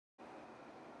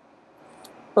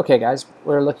Okay guys,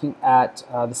 we're looking at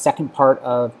the second part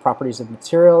of properties of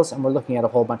materials, and we're looking at a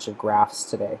whole bunch of graphs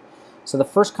today. So the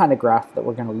first kind of graph that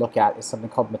we're going to look at is something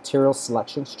called material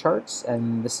selections charts,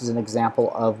 and this is an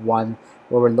example of one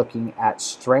where we're looking at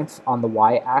strength on the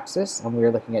y-axis and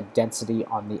we're looking at density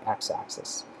on the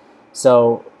x-axis.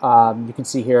 So you can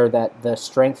see here that the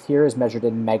strength here is measured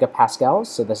in megapascals,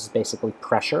 so this is basically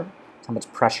pressure. How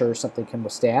much pressure something can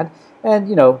withstand.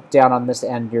 And down on this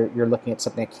end you're looking at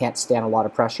something that can't stand a lot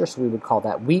of pressure, so we would call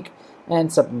that weak,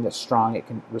 and something that's strong, it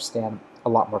can withstand a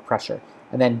lot more pressure.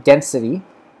 And then density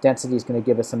is going to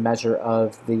give us a measure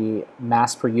of the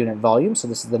mass per unit volume, so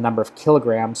this is the number of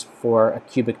kilograms for a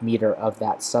cubic meter of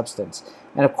that substance.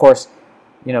 And of course,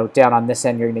 down on this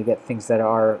end you're going to get things that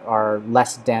are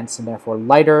less dense and therefore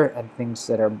lighter, and things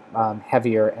that are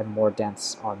heavier and more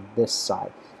dense on this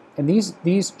side. And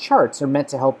these charts are meant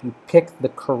to help you pick the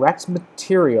correct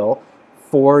material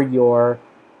for your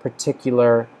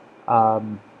particular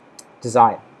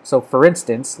design. So for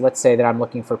instance, let's say that I'm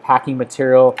looking for packing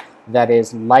material that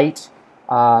is light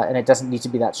and it doesn't need to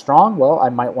be that strong. Well, I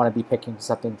might want to be picking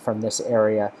something from this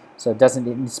area. So it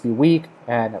needs to be weak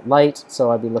and light,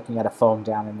 so I'd be looking at a foam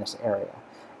down in this area.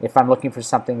 If I'm looking for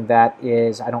something that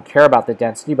is, I don't care about the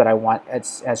density, but I want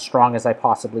it as strong as I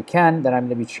possibly can, then I'm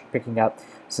going to be picking up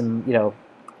some,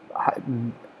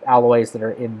 alloys that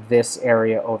are in this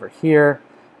area over here,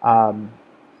 and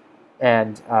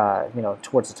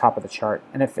towards the top of the chart.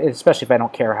 And especially if I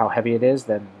don't care how heavy it is,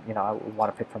 then I would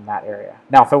want to pick from that area.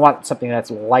 Now, if I want something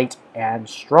that's light and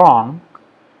strong,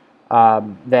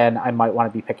 then I might want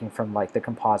to be picking from like the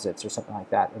composites or something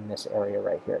like that in this area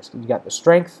right here. So you got the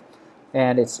strength,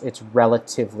 and it's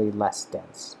relatively less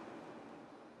dense.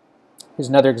 Here's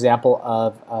another example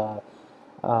of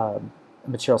a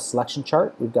material selection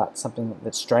chart. We've got something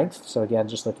that's strength, so again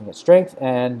just looking at strength,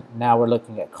 and now we're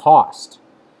looking at cost.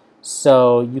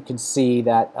 So you can see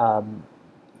that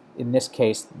in this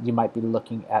case you might be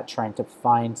looking at trying to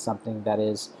find something that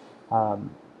is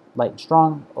light and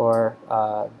strong, or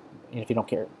if you don't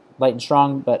care, light and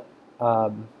strong, but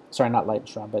sorry, not light and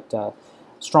strong, but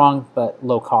strong but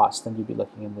low cost, then you'd be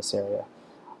looking in this area.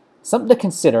 Something to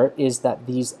consider is that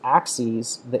these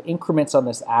axes, the increments on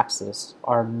this axis,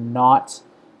 are not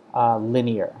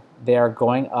linear. They are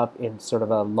going up in sort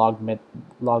of a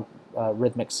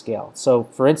logarithmic scale. So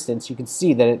for instance, you can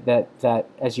see that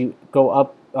as you go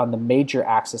up on the major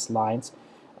axis lines,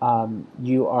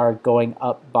 you are going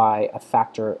up by a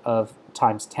factor of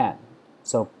times 10.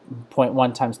 So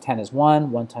 0.1 times 10 is 1,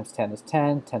 1 times 10 is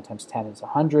 10, 10 times 10 is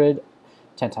 100,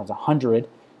 10 times 100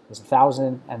 is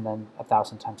 1,000, and then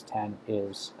 1,000 times 10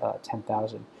 is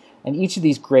 10,000. And each of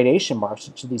these gradation marks,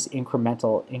 each of these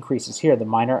incremental increases here, the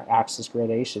minor axis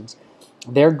gradations,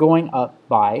 they're going up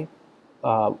by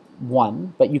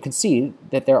 1, but you can see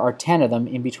that there are 10 of them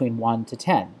in between 1 to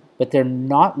 10. But they're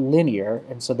not linear,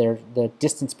 and so the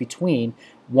distance between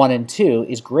 1 and 2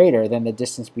 is greater than the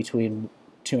distance between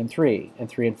 2 and 3, and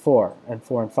 3 and 4, and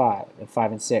 4 and 5, and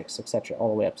 5 and 6, etc., all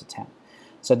the way up to 10.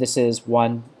 So this is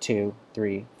 1, 2,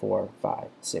 3, 4, 5,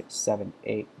 6, 7,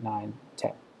 8, 9,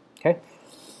 10. Okay?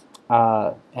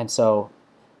 And so,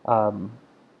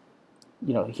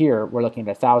 here we're looking at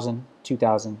 1,000,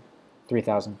 2,000,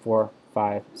 3,000, 4,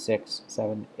 5, 6,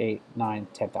 7, 8, 9,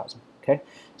 10,000. Okay?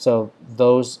 So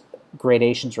those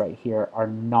gradations right here are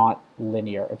not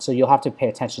linear. And so you'll have to pay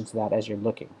attention to that as you're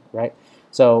looking, right?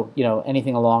 So,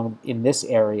 anything along in this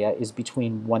area is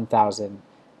between 1,000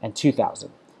 and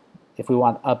 2,000. If we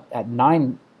want up at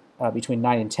between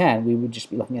 9 and 10, we would just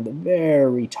be looking at the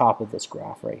very top of this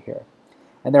graph right here.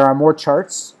 And there are more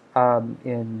charts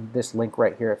in this link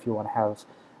right here if you want to have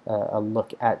a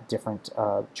look at different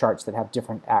charts that have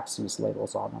different axes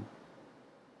labels on them.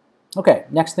 Okay,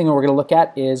 next thing we're going to look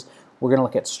at is we're going to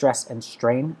look at stress and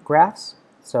strain graphs.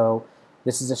 So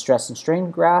this is a stress and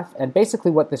strain graph, and basically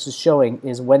what this is showing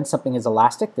is when something is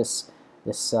elastic, this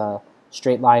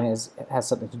straight line has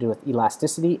something to do with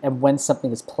elasticity, and when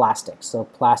something is plastic. So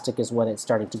plastic is when it's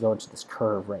starting to go into this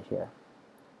curve right here.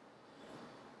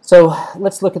 So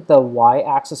let's look at the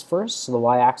y-axis first. So the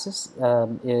y-axis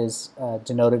is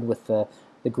denoted with the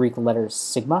Greek letter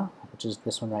sigma, which is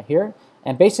this one right here.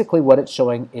 And basically what it's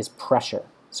showing is pressure.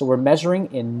 So we're measuring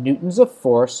in newtons of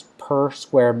force per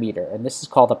square meter, and this is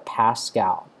called a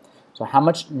Pascal. So how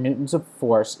much newtons of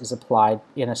force is applied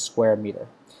in a square meter?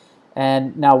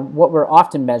 And now what we're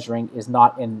often measuring is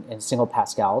not in single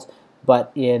pascals,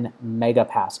 but in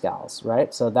megapascals,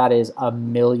 right? So that is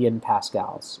 1,000,000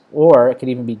 pascals, or it could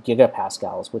even be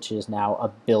gigapascals, which is now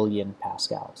 1,000,000,000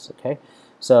 pascals, okay?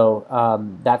 So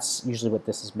that's usually what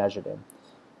this is measured in.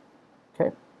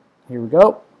 Okay, here we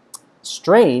go.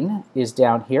 Strain is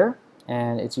down here,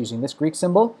 and it's using this Greek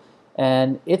symbol,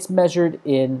 and it's measured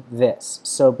in this.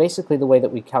 So basically the way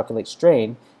that we calculate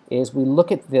strain is we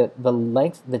look at the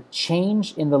length, the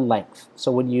change in the length.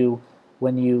 So when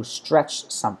you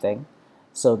stretch something,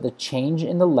 so the change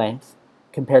in the length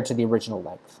compared to the original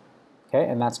length. Okay,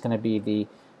 and that's going to be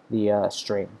the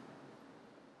strain.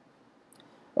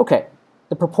 Okay,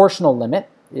 the proportional limit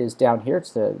is down here.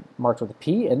 It's marked with a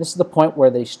P, and this is the point where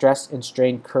the stress and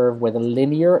strain curve where the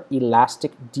linear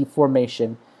elastic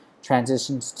deformation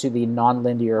transitions to the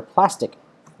nonlinear plastic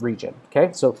region.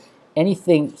 Okay, so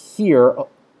anything here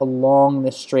along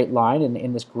this straight line and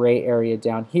in this gray area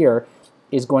down here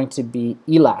is going to be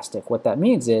elastic. What that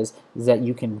means is that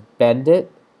you can bend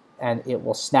it and it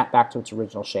will snap back to its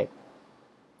original shape.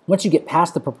 Once you get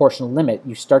past the proportional limit,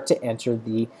 you start to enter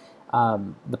the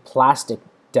plastic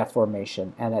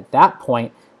deformation, and at that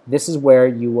point, this is where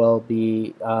you will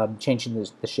be changing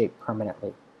the shape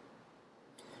permanently.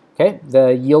 Okay,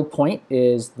 the yield point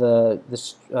is the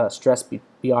stress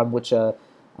beyond which a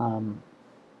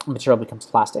material becomes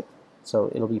plastic.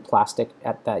 So it'll be plastic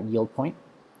at that yield point,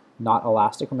 not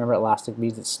elastic. Remember, elastic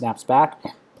means it snaps back.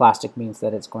 Plastic means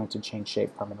that it's going to change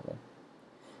shape permanently.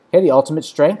 Okay, the ultimate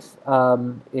strength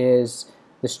is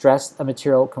the stress a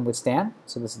material can withstand.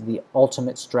 So this is the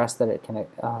ultimate stress that it can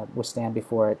withstand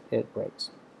before it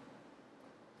breaks.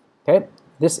 Okay,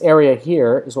 this area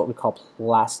here is what we call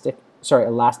elastic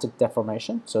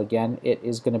deformation. So again, it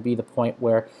is going to be the point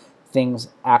where things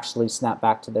actually snap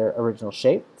back to their original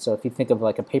shape. So if you think of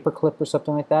like a paper clip or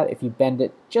something like that, if you bend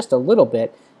it just a little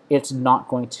bit, it's not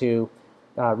going to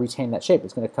retain that shape.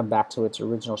 It's going to come back to its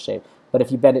original shape. But if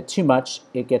you bend it too much,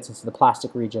 it gets into the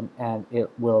plastic region and it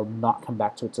will not come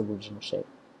back to its original shape.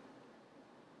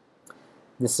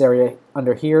 This area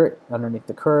under here, underneath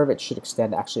the curve, it should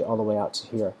extend actually all the way out to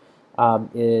here,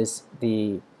 is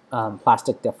the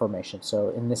plastic deformation. So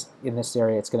in this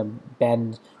area, it's going to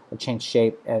bend or change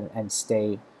shape and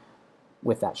stay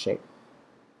with that shape.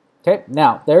 Okay,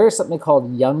 now there is something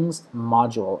called Young's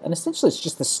module, and essentially it's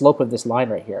just the slope of this line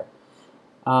right here.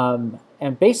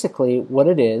 And basically what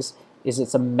it is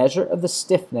it's a measure of the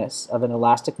stiffness of an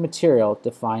elastic material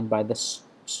defined by the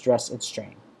stress and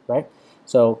strain, right?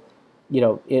 So, you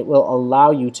know, it will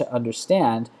allow you to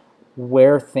understand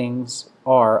where things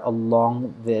are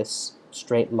along this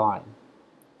straight line.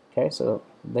 Okay, so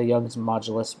the Young's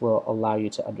modulus will allow you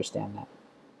to understand that.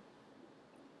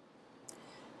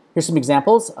 Here's some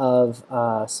examples of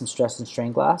some stress and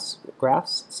strain graphs.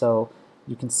 So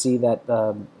you can see that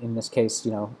in this case,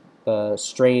 you know, the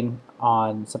strain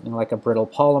on something like a brittle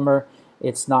polymer,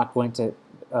 it's not going to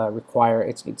require,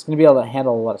 it's going to be able to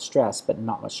handle a lot of stress, but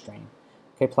not much strain.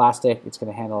 Okay, plastic, it's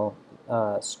going to handle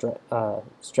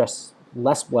stress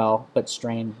less well, but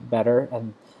strain better,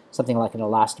 and something like an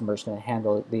elastomer is going to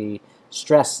handle the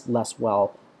stress less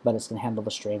well, but it's going to handle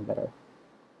the strain better.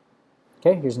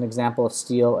 Okay, here's an example of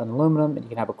steel and aluminum, and you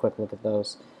can have a quick look at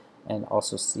those and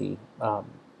also see.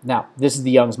 Now, this is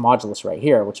the Young's modulus right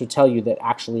here, which would tell you that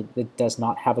actually it does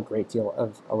not have a great deal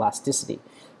of elasticity.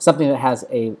 Something that has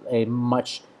a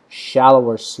much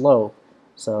shallower slope,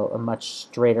 so a much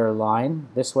straighter line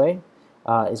this way,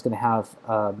 is going to have,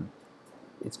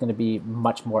 it's going to be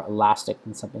much more elastic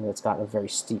than something that's got a very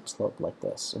steep slope like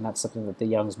this. And that's something that the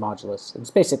Young's modulus,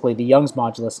 it's basically the Young's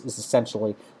modulus is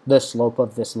essentially the slope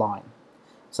of this line.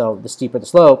 So the steeper the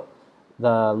slope,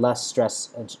 the less stress,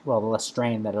 well, the less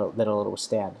strain that it'll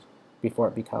withstand before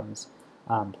it becomes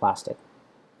plastic.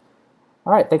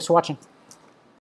 All right, thanks for watching.